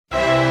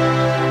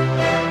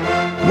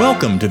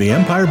Welcome to the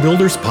Empire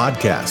Builders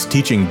Podcast,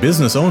 teaching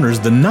business owners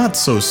the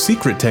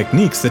not-so-secret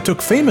techniques that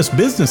took famous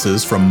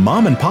businesses from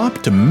mom and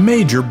pop to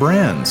major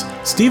brands.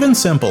 Stephen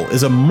Semple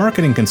is a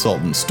marketing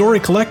consultant, story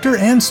collector,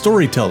 and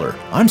storyteller.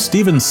 I'm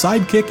Stephen's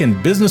sidekick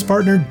and business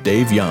partner,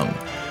 Dave Young.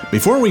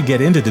 Before we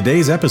get into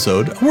today's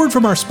episode, a word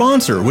from our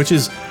sponsor, which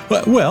is,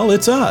 well,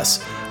 it's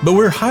us. But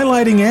we're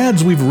highlighting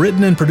ads we've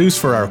written and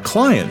produced for our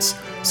clients.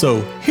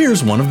 So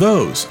here's one of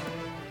those.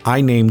 I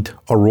named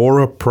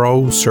Aurora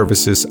Pro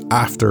Services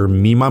after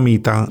mi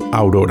mamita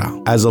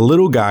Aurora. As a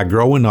little guy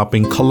growing up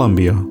in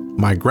Colombia,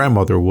 my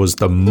grandmother was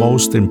the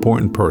most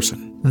important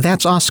person.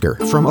 That's Oscar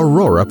from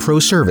Aurora Pro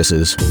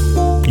Services.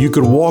 You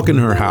could walk in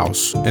her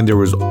house and there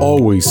was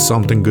always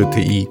something good to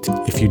eat.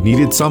 If you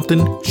needed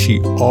something,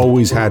 she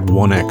always had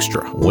one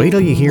extra. Wait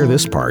till you hear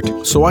this part.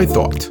 So I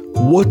thought,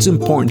 what's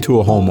important to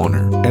a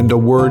homeowner? And the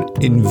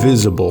word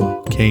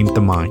invisible came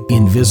to mind.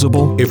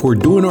 Invisible? If we're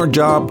doing our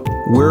job,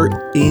 we're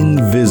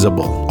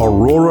invisible.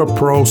 Aurora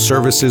Pro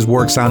Services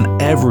works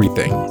on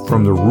everything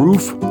from the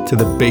roof to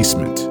the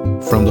basement,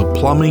 from the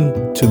plumbing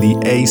to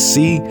the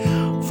AC,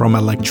 from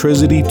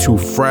electricity to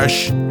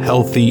fresh,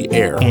 healthy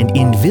air. And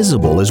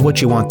invisible is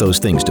what you want those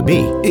things to be.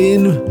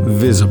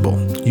 Invisible.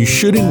 You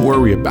shouldn't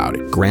worry about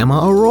it.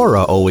 Grandma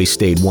Aurora always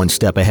stayed one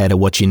step ahead of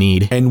what you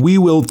need. And we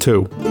will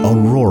too.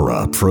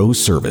 Aurora Pro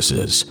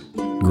Services.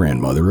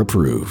 Grandmother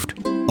approved.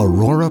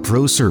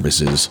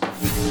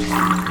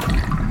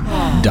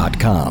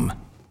 AuroraProServices.com.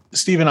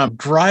 Stephen, I'm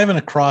driving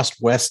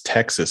across West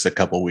Texas a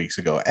couple weeks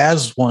ago,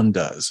 as one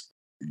does.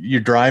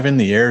 You're driving,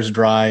 the air's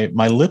dry,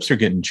 my lips are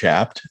getting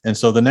chapped. And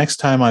so the next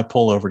time I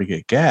pull over to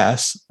get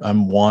gas,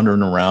 I'm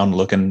wandering around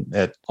looking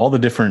at all the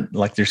different,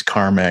 like there's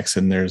Carmex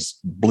and there's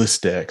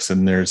Blistex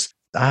and there's,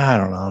 I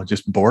don't know,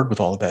 just bored with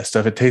all of that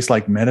stuff. It tastes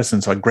like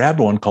medicine. So I grabbed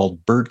one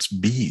called Burt's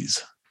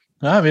Bees.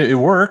 I mean, it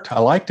worked. I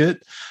liked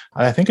it.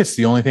 I think it's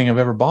the only thing I've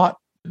ever bought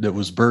that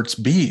was Burt's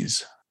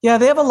Bees. Yeah,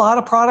 they have a lot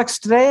of products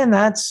today, and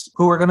that's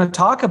who we're going to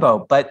talk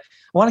about. But I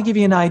want to give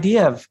you an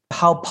idea of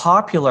how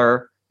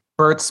popular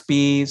Burt's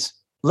Bees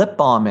lip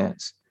balm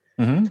is.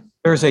 Mm-hmm.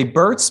 There's a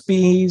Burt's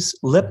Bees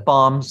lip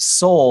balm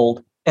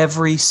sold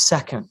every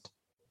second.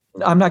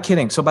 I'm not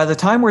kidding. So by the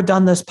time we're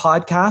done this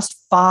podcast,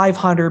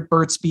 500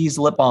 Burt's Bees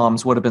lip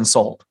balms would have been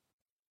sold.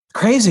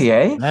 Crazy,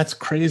 eh? That's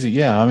crazy.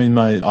 Yeah. I mean,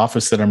 my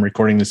office that I'm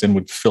recording this in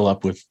would fill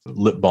up with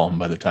lip balm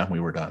by the time we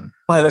were done.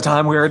 By the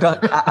time we were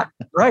done.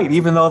 Right.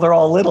 Even though they're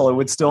all little, it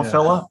would still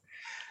fill up.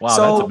 Wow,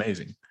 so, that's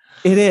amazing.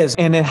 It is.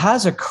 And it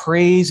has a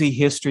crazy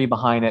history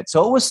behind it.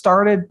 So it was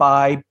started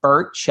by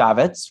Burt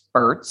Shavitz,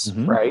 Burt's,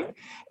 right?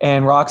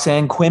 And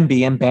Roxanne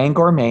Quimby in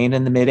Bangor, Maine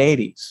in the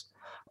mid-'80s.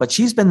 But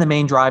she's been the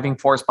main driving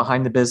force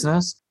behind the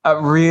business. A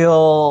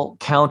real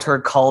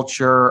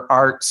counterculture,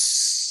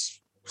 arts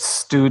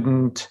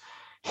student,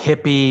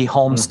 hippie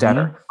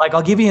homesteader. Like,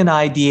 I'll give you an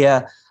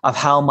idea of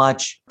how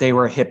much they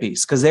were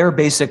hippies, because they were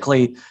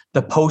basically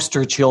the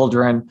poster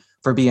children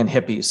for being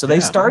hippies. So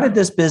they started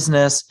this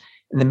business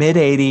in the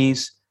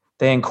mid-'80s.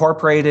 They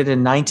incorporated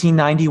in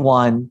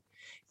 1991.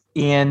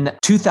 In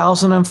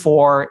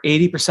 2004,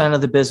 80%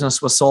 of the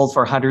business was sold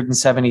for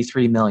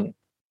 $173 million.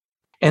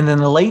 And in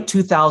the late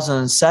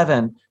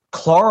 2007,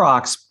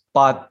 Clorox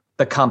bought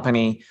the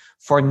company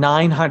for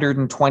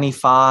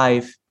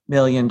 $925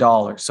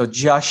 million. So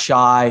just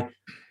shy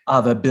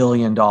of $1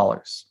 billion.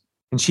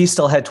 And she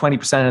still had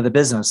 20% of the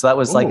business. So that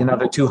was like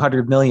another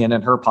 $200 million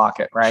in her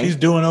pocket, right? She's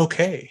doing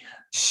okay.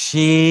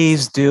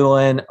 She's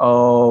doing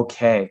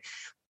okay.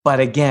 But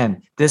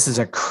again, this is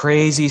a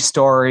crazy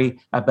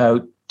story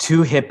about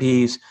two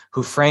hippies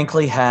who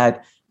frankly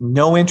had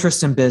no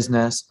interest in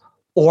business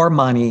or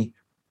money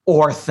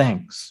or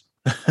things.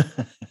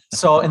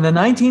 So in the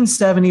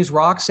 1970s,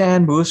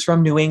 Roxanne moves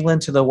from New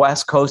England to the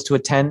West Coast to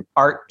attend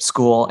art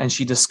school, and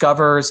she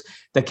discovers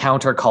the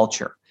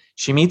counterculture.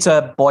 She meets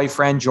a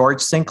boyfriend,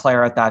 George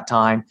Sinclair, at that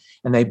time,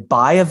 and they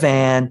buy a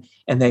van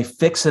and they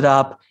fix it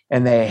up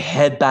and they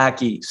head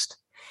back east.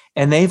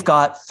 And they've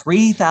got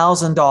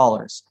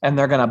 $3,000 and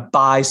they're going to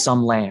buy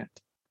some land.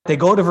 They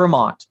go to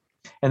Vermont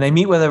and they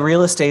meet with a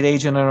real estate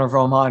agent in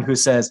Vermont who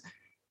says,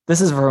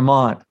 "This is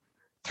Vermont.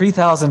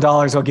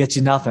 $3,000 will get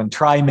you nothing.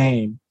 Try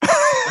Maine."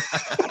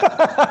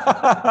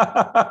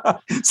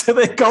 So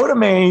they go to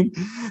Maine.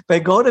 They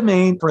go to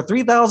Maine for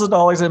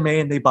 $3,000 in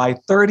Maine. They buy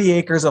 30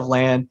 acres of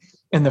land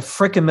in the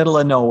frickin' middle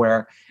of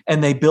nowhere.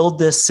 And they build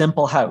this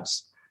simple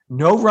house.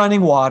 No running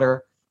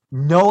water,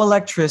 no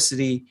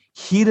electricity,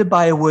 heated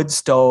by a wood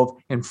stove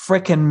in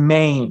frickin'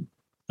 Maine.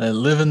 They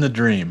live in the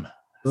dream.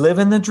 Live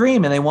in the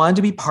dream. And they wanted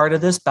to be part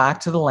of this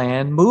back to the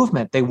land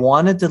movement. They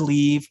wanted to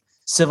leave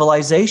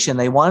civilization.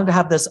 They wanted to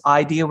have this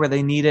idea where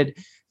they needed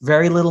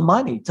very little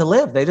money to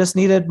live. They just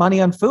needed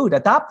money on food.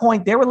 At that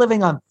point, they were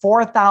living on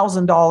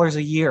 $4,000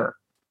 a year.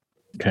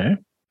 Okay.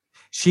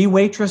 She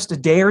waitressed a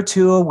day or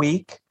two a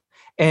week,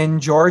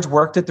 and George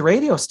worked at the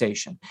radio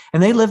station.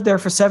 And they lived there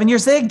for 7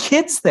 years. They had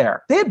kids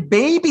there. They had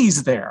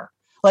babies there.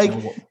 Like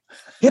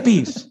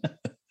hippies.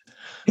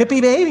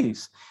 Hippie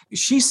babies.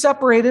 She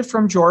separated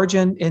from George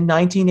in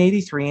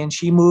 1983, and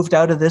she moved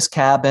out of this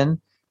cabin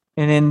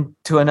and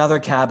into another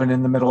cabin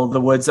in the middle of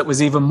the woods that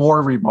was even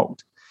more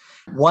remote.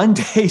 One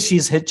day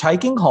she's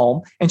hitchhiking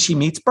home and she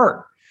meets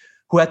Burt,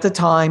 who at the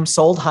time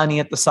sold honey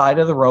at the side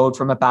of the road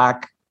from the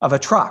back of a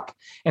truck.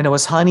 And it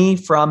was honey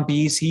from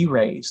bees he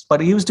raised,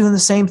 but he was doing the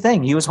same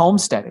thing. He was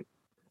homesteading,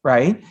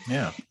 right?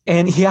 Yeah.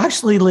 And he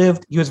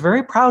was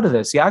very proud of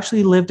this. He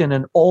actually lived in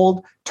an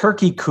old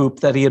turkey coop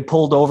that he had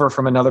pulled over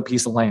from another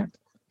piece of land.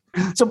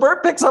 So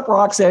Burt picks up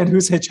Roxanne,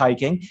 who's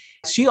hitchhiking.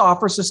 She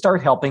offers to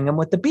start helping him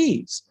with the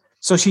bees.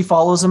 So she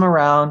follows him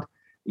around,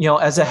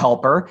 as a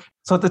helper.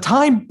 So at the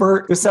time,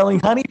 Burt was selling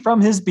honey from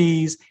his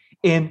bees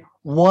in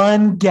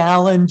 1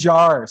 gallon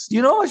jars. Do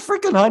you know how much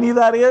freaking honey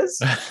that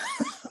is?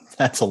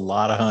 That's a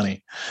lot of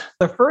honey.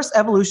 The first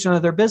evolution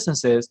of their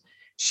business is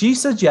she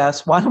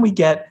suggests, why don't we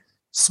get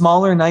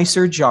smaller,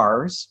 nicer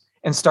jars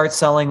and start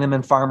selling them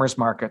in farmers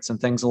markets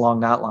and things along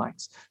that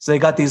lines. So they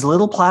got these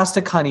little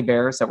plastic honey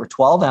bears that were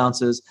 12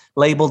 ounces,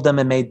 labeled them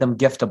and made them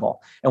giftable,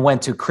 and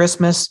went to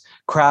Christmas,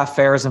 craft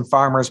fairs, and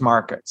farmers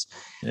markets.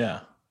 Yeah.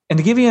 And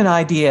to give you an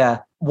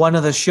idea, one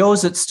of the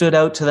shows that stood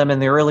out to them in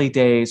the early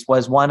days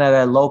was one at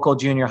a local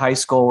junior high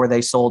school where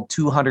they sold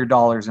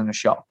 $200 in a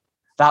show.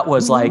 That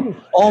was like,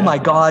 my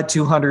God,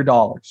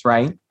 $200,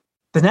 right?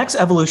 The next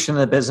evolution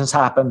of the business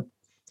happened.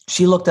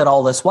 She looked at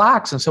all this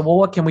wax and said, well,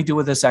 what can we do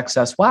with this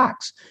excess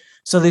wax?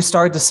 So they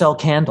started to sell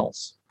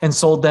candles and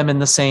sold them in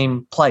the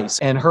same place.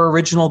 And her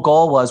original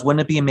goal was,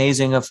 wouldn't it be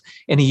amazing if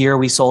in a year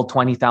we sold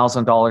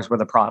 $20,000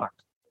 worth of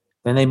product?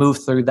 Then they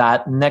moved through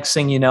that. Next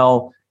thing you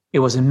know, it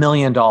was $1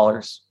 million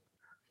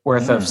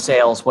worth of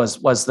sales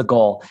was the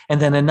goal.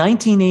 And then in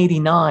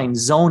 1989,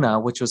 Zona,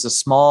 which was a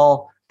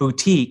small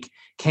boutique,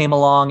 came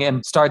along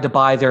and started to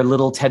buy their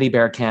little teddy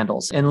bear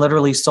candles and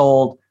literally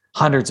sold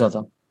hundreds of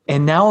them.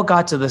 And now it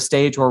got to the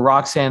stage where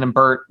Roxanne and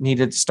Burt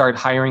needed to start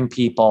hiring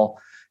people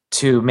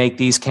to make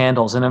these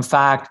candles. And in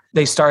fact,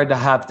 they started to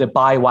have to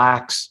buy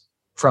wax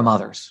from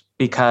others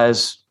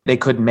because they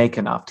couldn't make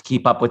enough to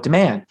keep up with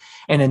demand.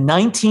 And in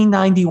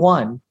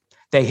 1991,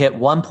 they hit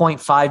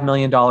 $1.5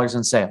 million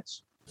in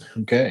sales.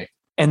 Okay.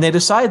 And they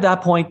decided at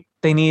that point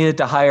they needed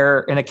to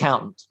hire an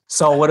accountant.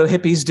 So what do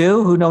hippies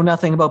do who know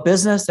nothing about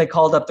business? They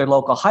called up their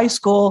local high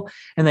school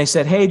and they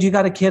said, hey, do you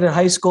got a kid at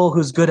high school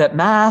who's good at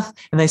math?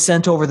 And they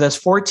sent over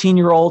this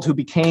 14-year-old who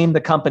became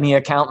the company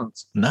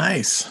accountant.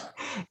 Nice.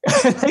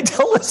 And they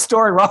tell the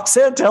story.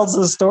 Roxanne tells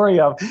the story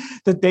of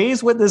the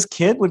days when this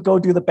kid would go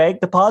do the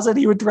bank deposit,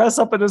 he would dress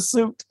up in a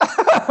suit.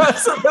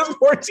 So this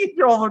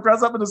 14-year-old would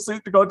dress up in a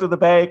suit to go to the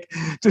bank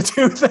to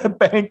do the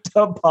bank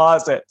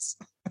deposits.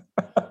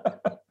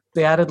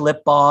 They added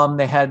lip balm,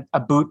 they had a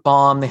boot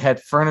balm, they had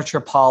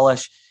furniture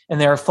polish, and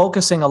they were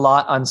focusing a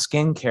lot on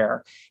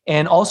skincare.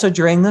 And also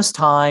during this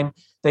time,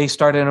 they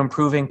started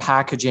improving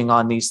packaging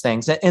on these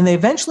things. And they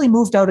eventually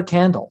moved out of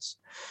candles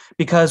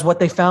because what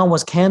they found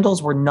was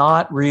candles were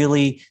not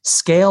really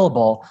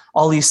scalable.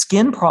 All these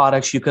skin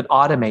products you could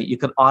automate. You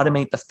could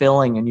automate the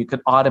filling and you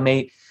could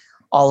automate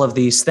all of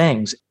these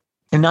things.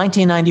 In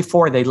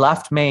 1994, they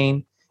left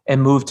Maine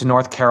and moved to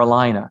North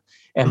Carolina.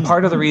 And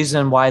part of the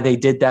reason why they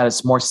did that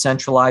is more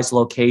centralized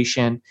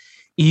location,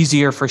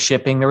 easier for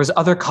shipping. There was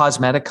other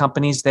cosmetic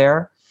companies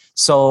there.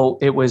 So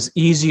it was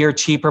easier,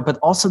 cheaper, but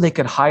also they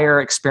could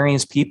hire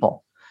experienced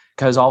people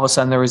because all of a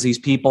sudden there was these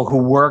people who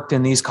worked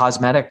in these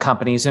cosmetic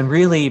companies. And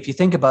really, if you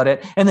think about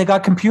it, and they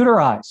got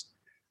computerized.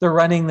 They're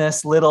running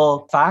this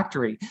little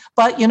factory.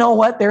 But you know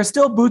what? They're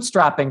still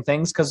bootstrapping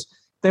things because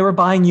they were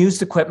buying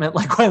used equipment,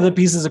 like one of the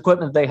pieces of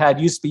equipment they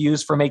had used to be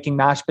used for making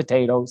mashed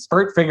potatoes.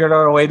 Burt figured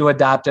out a way to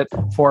adapt it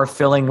for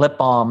filling lip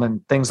balm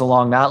and things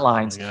along that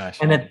lines. Oh,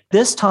 and at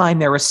this time,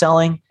 they were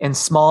selling in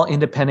small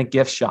independent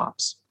gift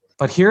shops.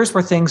 But here's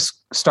where things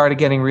started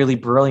getting really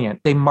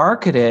brilliant. They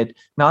marketed,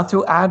 not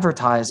through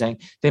advertising,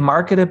 they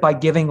marketed by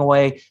giving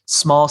away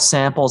small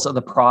samples of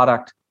the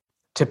product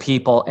to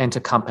people and to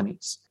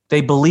companies. They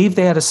believed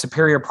they had a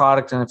superior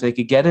product, and if they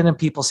could get it in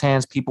people's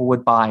hands, people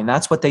would buy. And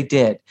that's what they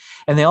did.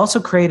 And they also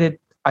created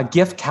a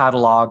gift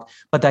catalog,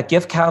 but that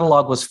gift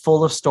catalog was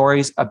full of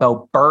stories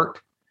about Burt,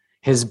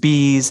 his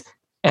bees,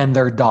 and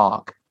their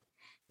dog.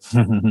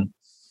 And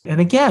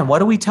again, what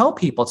do we tell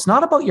people? It's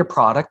not about your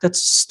product.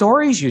 It's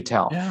stories you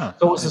tell. Yeah.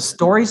 So it was the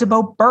stories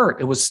about Burt.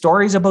 It was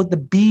stories about the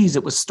bees.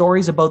 It was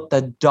stories about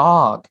the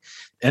dog.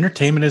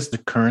 Entertainment is the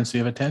currency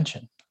of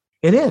attention.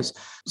 It is.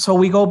 So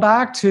we go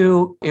back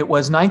to, it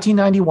was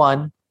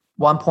 1991,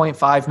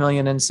 1.5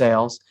 million in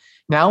sales.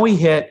 Now we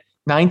hit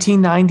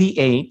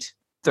 1998.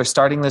 They're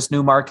starting this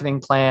new marketing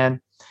plan.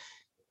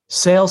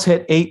 Sales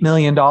hit $8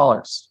 million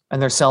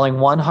and they're selling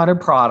 100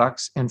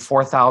 products in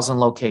 4,000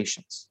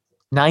 locations.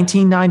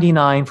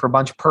 1999, for a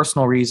bunch of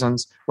personal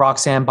reasons,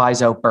 Roxanne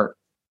buys out Burt.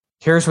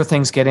 Here's where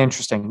things get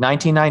interesting.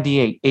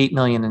 1998, 8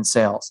 million in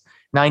sales.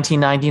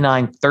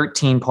 1999,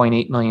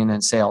 13.8 million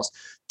in sales.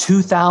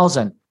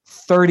 2000,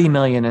 30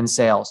 million in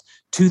sales.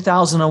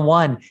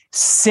 2001,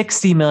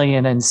 60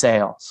 million in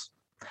sales.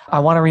 I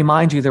want to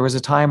remind you, there was a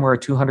time where a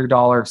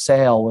 $200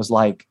 sale was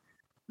like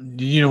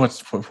You know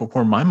what's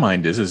where my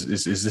mind is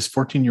this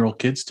 14-year-old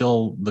kid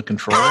still the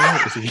controller?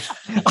 Is he?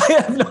 I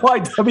have no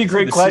idea. That'd be a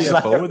great question.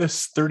 CFO of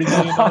this $30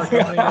 million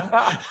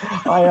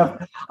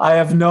company? I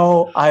have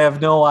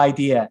no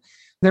idea.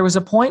 There was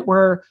a point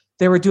where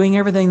they were doing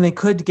everything they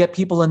could to get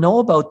people to know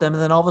about them.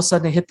 And then all of a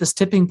sudden it hit this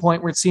tipping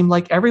point where it seemed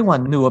like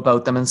everyone knew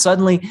about them. And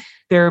suddenly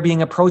they were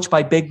being approached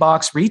by big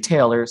box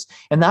retailers.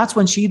 And that's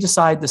when she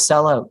decided to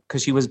sell out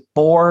because she was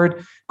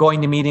bored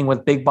going to meeting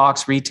with big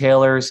box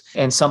retailers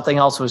and something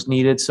else was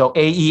needed. So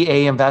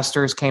AEA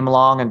investors came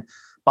along and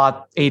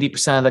bought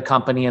 80% of the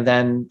company. And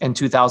then in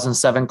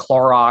 2007,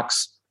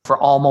 Clorox for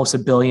almost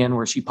 $1 billion,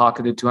 where she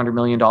pocketed $200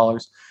 million,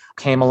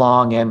 came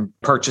along and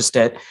purchased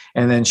it.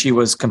 And then she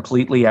was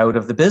completely out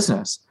of the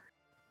business.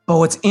 But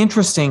what's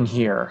interesting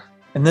here,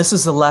 and this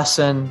is the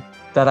lesson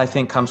that I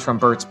think comes from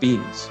Burt's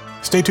Bees.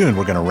 Stay tuned.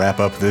 We're going to wrap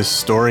up this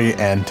story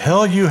and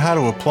tell you how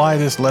to apply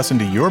this lesson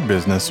to your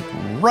business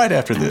right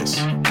after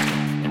this.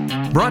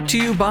 Brought to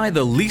you by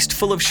the Least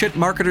Full of Shit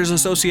Marketers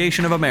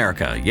Association of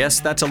America. Yes,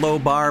 that's a low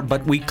bar,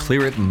 but we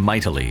clear it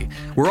mightily.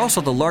 We're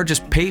also the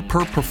largest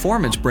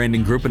pay-per-performance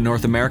branding group in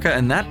North America,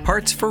 and that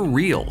part's for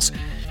reals.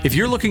 If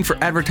you're looking for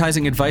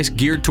advertising advice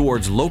geared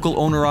towards local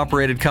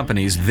owner-operated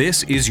companies,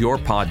 this is your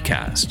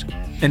podcast.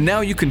 And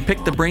now you can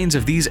pick the brains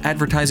of these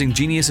advertising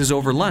geniuses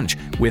over lunch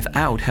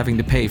without having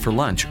to pay for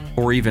lunch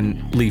or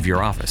even leave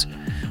your office.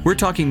 We're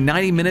talking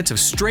 90 minutes of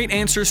straight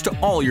answers to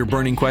all your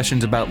burning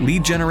questions about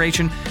lead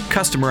generation,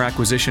 customer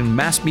acquisition,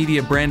 mass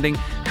media branding,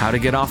 how to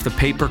get off the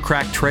paper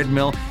crack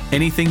treadmill,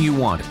 anything you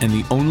want. And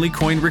the only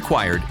coin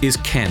required is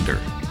candor.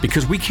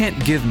 Because we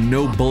can't give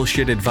no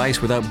bullshit advice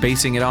without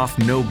basing it off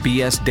no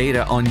BS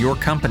data on your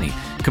company,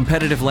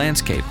 competitive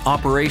landscape,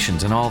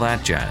 operations, and all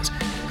that jazz.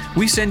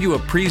 We send you a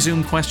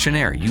pre-Zoom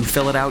questionnaire. You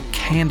fill it out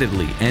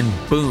candidly, and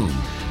boom,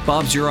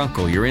 Bob's your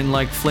uncle. You're in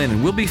like Flynn,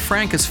 and we'll be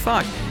frank as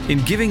fuck in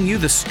giving you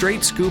the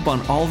straight scoop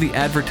on all the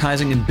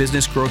advertising and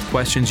business growth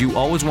questions you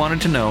always wanted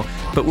to know,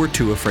 but were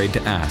too afraid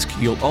to ask.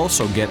 You'll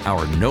also get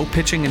our no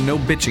pitching and no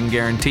bitching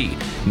guarantee.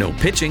 No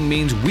pitching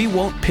means we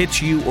won't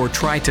pitch you or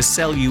try to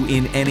sell you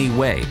in any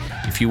way.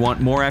 If you want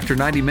more after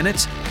 90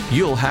 minutes,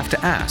 you'll have to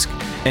ask.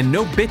 And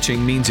no bitching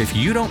means if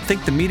you don't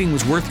think the meeting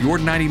was worth your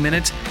 90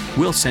 minutes,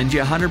 we'll send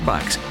you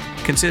 $100.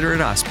 Consider it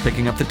us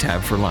picking up the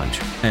tab for lunch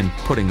and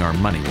putting our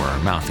money where our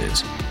mouth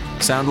is.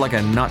 Sound like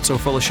a not so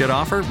full of shit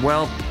offer?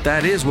 Well,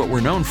 that is what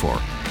we're known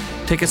for.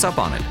 Take us up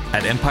on it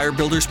at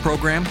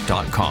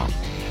empirebuildersprogram.com.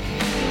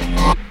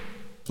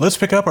 Let's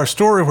pick up our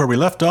story where we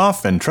left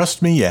off, and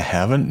trust me, you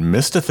haven't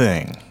missed a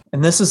thing.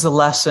 And this is the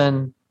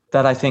lesson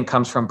that I think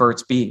comes from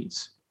Burt's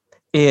Bees,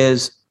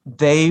 is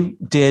they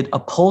did a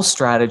pull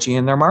strategy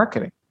in their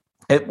marketing.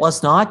 It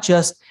was not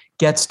just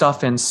get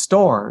stuff in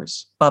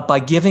stores, but by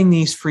giving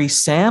these free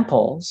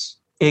samples,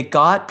 it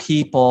got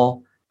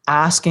people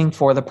asking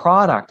for the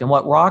product. And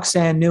what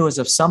Roxanne knew is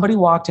if somebody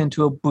walked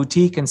into a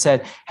boutique and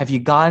said, have you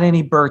got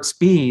any Burt's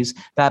Bees?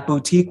 That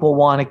boutique will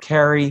want to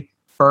carry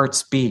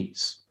Burt's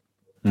Bees.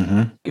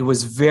 Mm-hmm. It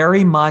was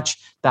very much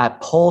that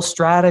pull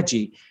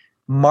strategy.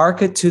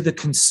 Market to the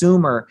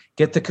consumer,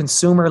 get the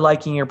consumer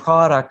liking your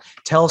product,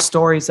 tell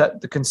stories that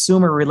the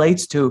consumer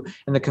relates to,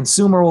 and the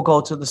consumer will go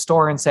to the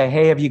store and say,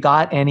 hey, have you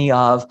got any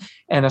of?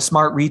 And a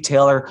smart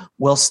retailer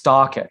will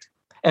stock it.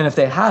 And if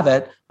they have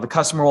it, the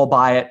customer will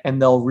buy it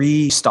and they'll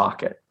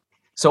restock it.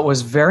 So it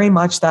was very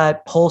much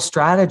that pull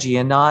strategy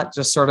and not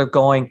just sort of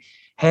going,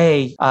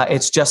 hey,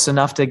 it's just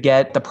enough to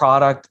get the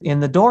product in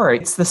the door.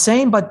 It's the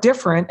same but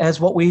different as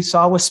what we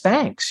saw with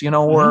Spanx,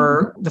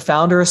 where the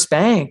founder of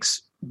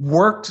Spanx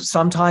worked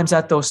sometimes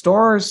at those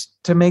stores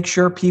to make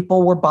sure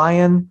people were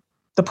buying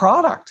the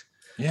product.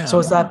 Yeah. So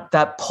it's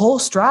that pull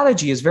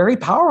strategy is very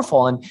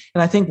powerful. And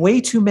I think way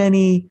too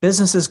many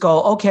businesses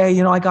go, okay,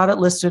 I got it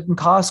listed in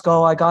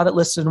Costco. I got it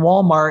listed in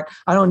Walmart.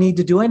 I don't need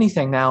to do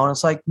anything now. And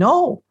it's like,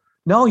 no,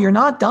 you're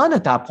not done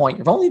at that point.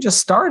 You've only just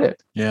started.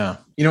 Yeah.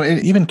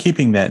 Even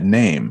keeping that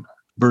name,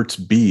 Burt's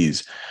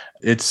Bees,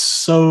 it's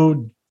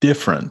so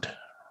different,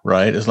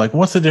 right? It's like,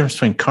 what's the difference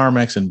between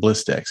Carmex and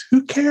Blistex?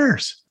 Who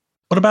cares?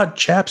 What about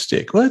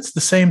chapstick? Well, it's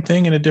the same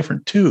thing in a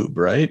different tube,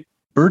 right?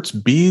 Burt's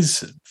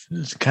Bees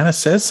kind of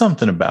says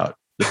something about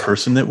the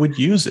person that would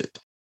use it.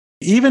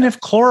 Even if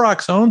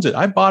Clorox owns it,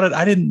 I bought it.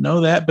 I didn't know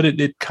that, but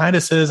it kind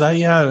of says,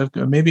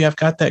 maybe I've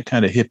got that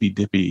kind of hippy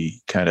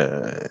dippy kind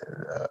of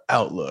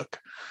outlook.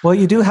 Well,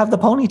 you do have the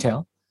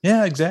ponytail.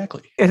 Yeah,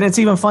 exactly. And it's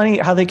even funny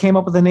how they came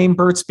up with the name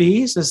Burt's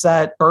Bees is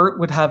that Burt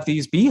would have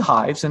these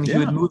beehives and he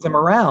would move them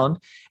around.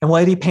 And what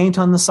did he paint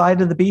on the side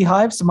of the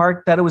beehives to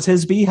mark that it was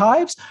his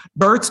beehives?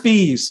 Burt's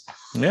Bees.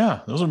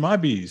 Yeah, those are my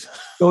bees.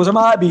 Those are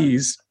my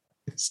bees.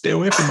 Stay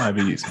away from my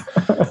bees.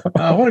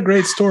 What a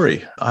great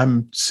story.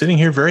 I'm sitting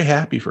here very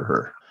happy for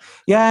her.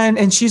 Yeah,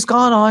 and she's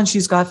gone on.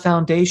 She's got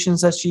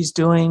foundations that she's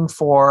doing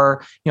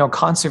for,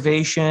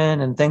 conservation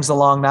and things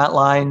along that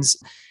lines.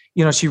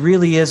 She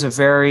really is a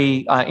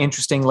very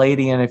interesting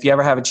lady. And if you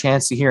ever have a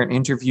chance to hear an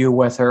interview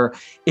with her,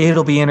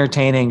 it'll be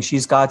entertaining.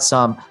 She's got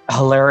some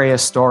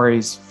hilarious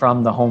stories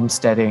from the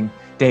homesteading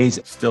days.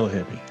 Still a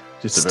hippie.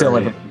 Just a Still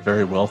very, a hippie.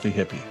 very wealthy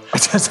hippie.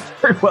 Just a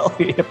very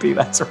wealthy hippie.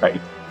 That's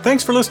right.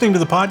 Thanks for listening to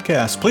the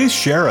podcast. Please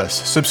share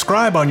us,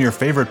 subscribe on your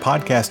favorite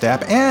podcast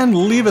app, and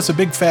leave us a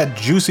big, fat,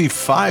 juicy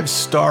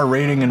 5-star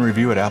rating and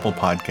review at Apple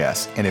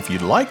Podcasts. And if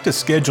you'd like to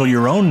schedule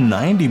your own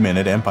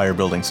 90-minute empire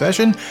building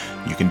session,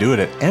 you can do it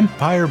at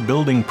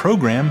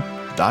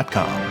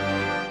empirebuildingprogram.com.